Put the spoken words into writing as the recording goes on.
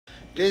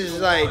This is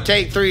like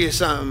take 3 or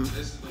something.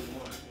 This is the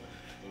one.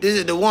 This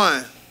is the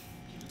one.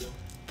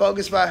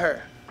 Focus by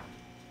her.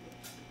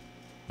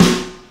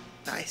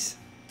 Nice.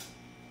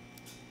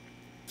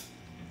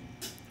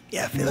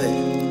 Yeah, I feel it.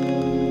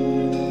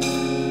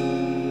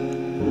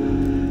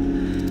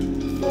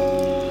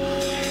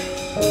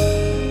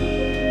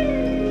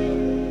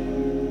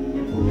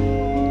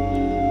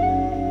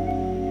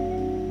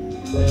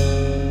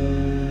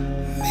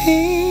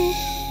 Me,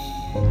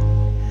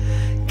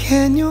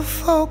 can you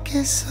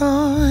focus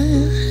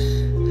on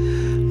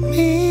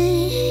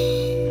me?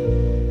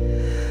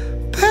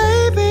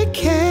 Baby,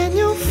 can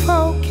you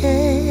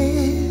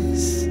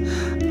focus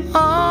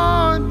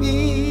on me?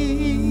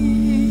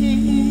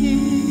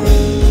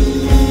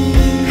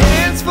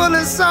 Hands full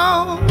of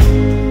soul,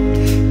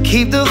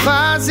 keep the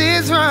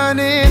faucets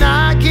running.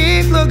 I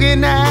keep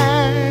looking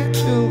at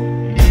you.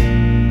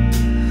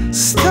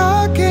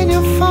 Stuck in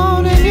your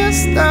phone and you're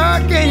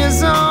stuck in your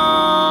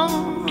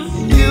zone.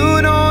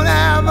 You don't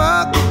have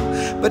a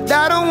clue, but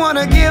I don't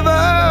wanna give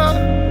up.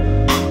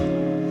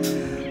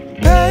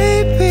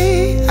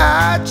 Baby,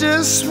 I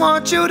just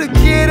want you to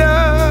get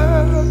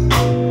up.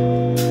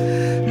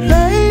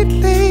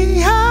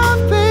 Lately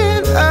I've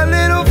been a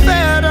little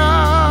fed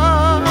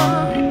up.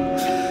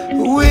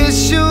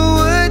 Wish you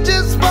would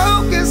just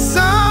focus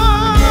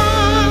on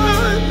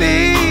me,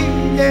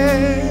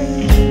 yeah.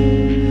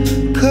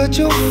 Could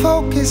you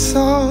focus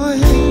on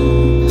me?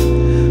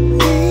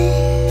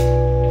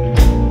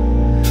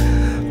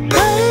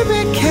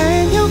 Baby,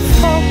 can you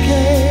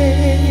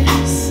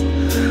focus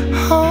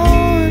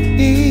on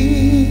me?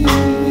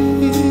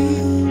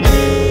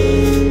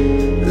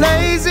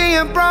 Lazy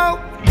and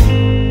broke,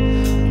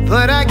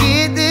 but I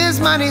get this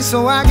money,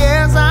 so I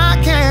guess I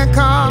can't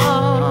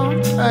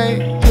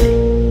complain.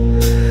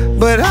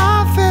 But I